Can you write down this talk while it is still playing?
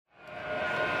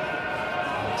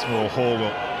It's more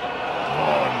Horwell.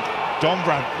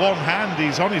 Dombrandt, one hand,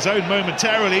 he's on his own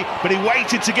momentarily, but he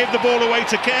waited to give the ball away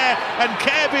to Kerr, and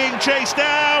Kerr being chased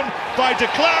down by de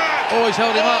Klerk. Oh, he's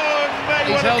held him up.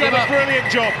 He's held him up.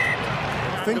 Brilliant job.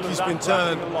 I think he's been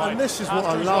turned, and this is what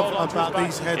I love about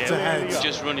these head-to-heads.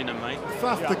 Just running them, mate.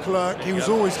 Forde Klerk, he was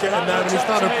always getting down, and he's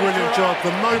done a brilliant job.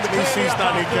 The moment he sees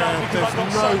Danny Kerr, there's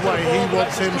no way he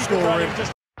wants him scoring.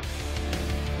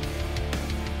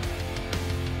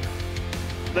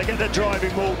 They get the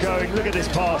driving ball going. Look at this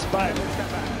pass back.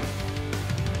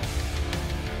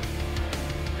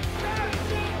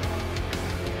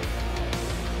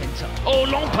 Oh,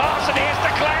 long pass, and here's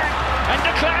de Klerk, and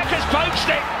de Klerk has poached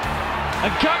it.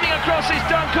 And coming across is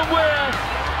Duncan Weir,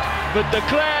 but de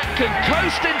Klerk can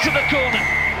coast into the corner.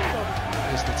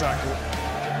 Here's the tackle.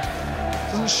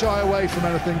 Doesn't shy away from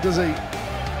anything, does he?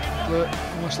 But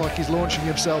almost like he's launching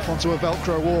himself onto a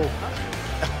Velcro wall.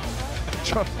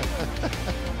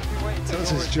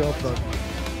 That's his job, though.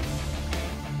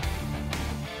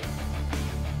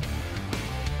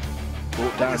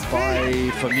 Brought down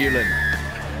by Vermeulen.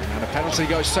 And a penalty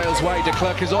goes Sale's way. De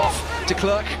Klerk is off. De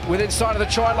Klerk within sight of the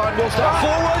try line. Will start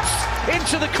forwards.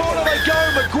 Into the corner they go.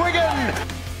 McGuigan.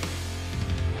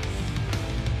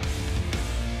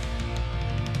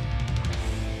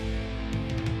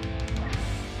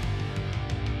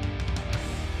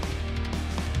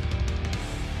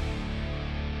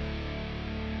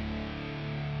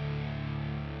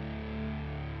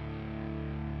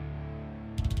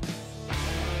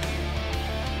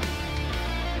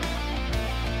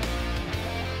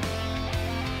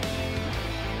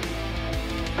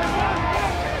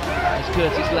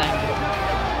 Curtis Lang.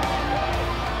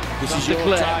 This is your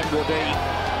time, Woody.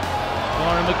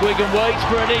 Warren McGuigan waits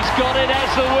for it, he's got it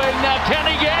as the wing, now can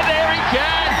he get there? He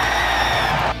can!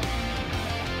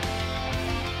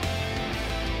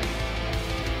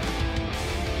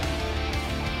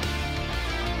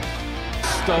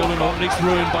 Stolen on, it's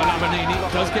ruined by Lamanini.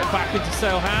 It does get back into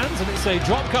Sale hands, and it's a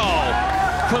drop goal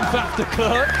from Forde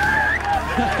Klerk.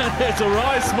 There's a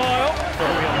wry smile.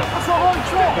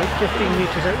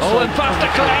 Oh, and Forde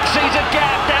Klerk sees a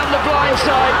gap down the blind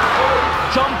side.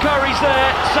 Tom Curry's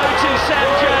there, so too Sam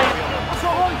Jay.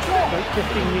 About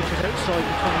 15 metres outside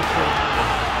the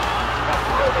 23.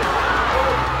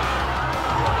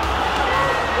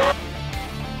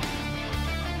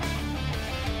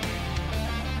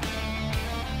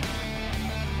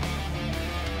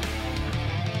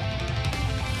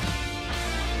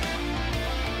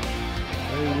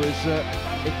 Who was,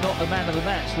 if not the man of the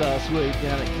match last week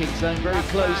down at Kingston, very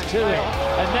close to it.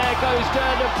 And there goes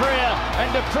de Prier, and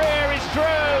de Prier is through,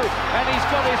 and he's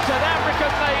got his South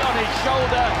African mate on his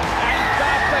shoulder, and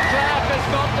Forde Klerk has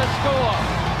got the score.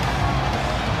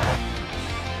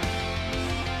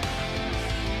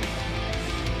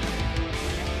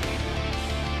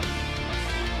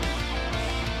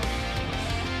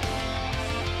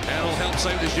 Errol helps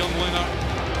out his young winger.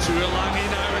 Tuolangi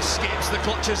now escapes the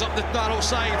clutches up the narrow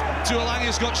side.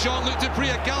 Tuolangi's got Jean-Luc du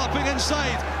Preez galloping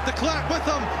inside. De Klerk with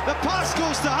him. The pass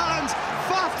goes to hand.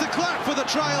 Forde Klerk for the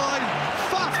try line.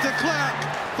 Forde Klerk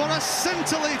for a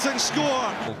scintillating score.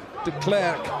 De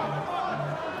Klerk.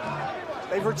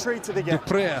 They've retreated again. Du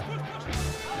Preez.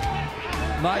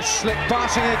 Nice slick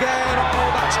passing again.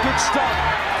 Oh, that's good stuff.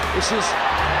 This is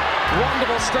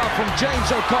wonderful stuff from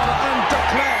James O'Connor and de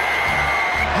Klerk.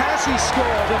 Has he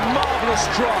scored a marvellous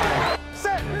try?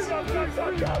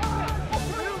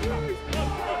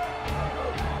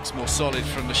 It's more solid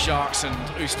from the Sharks and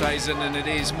Oosthuizen than it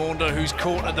is Maunda, who's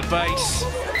caught at the base.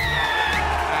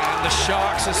 And the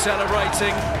Sharks are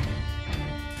celebrating.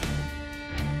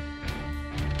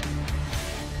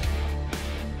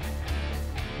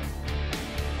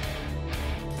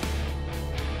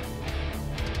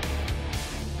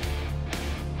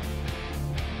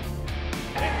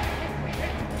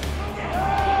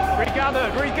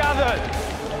 Regathered.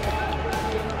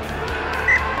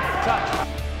 Touch.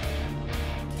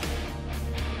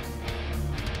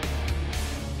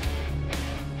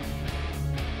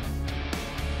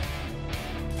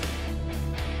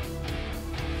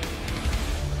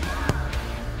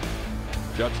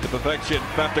 Judged to perfection.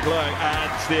 Forde Klerk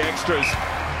adds the extras.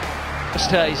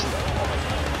 Stays.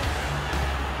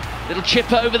 Little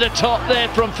chip over the top there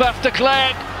from Forde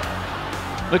Klerk.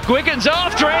 McGuigan's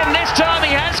after it, and this time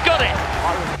he has got it.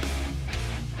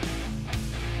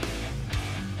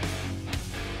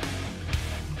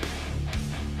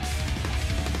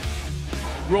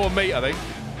 Raw meat, I think.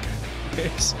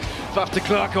 Yes. Forde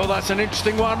Klerk, oh, that's an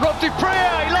interesting one. Rob du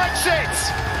Preez, he likes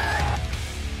it!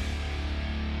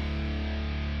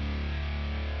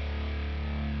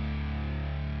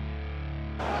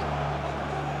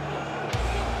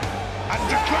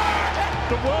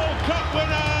 the World Cup winner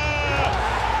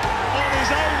on his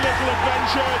own little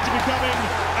adventure to becoming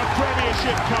a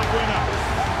Premiership Cup winner.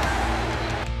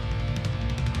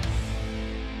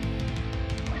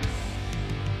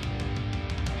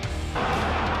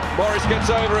 Morris gets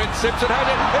over it, Simpson has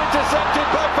it, intercepted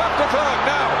by Klerk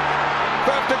now.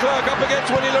 Klerk up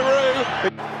against Willie LaRue.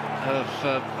 Have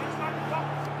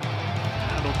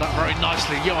handled that very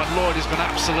nicely. Johan Lloyd has been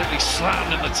absolutely slammed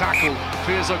in the tackle.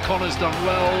 Piers O'Connor's done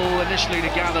well initially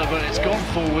to gather, but it's gone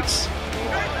forwards.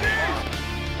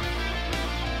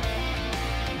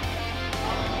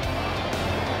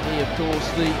 He, of course,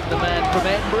 the man from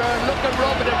Edinburgh. And look at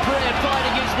Robert de Pree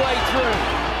fighting his way through.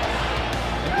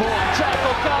 Important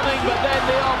tackle coming, but then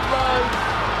the offload.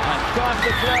 And Klerk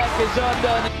is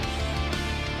undone.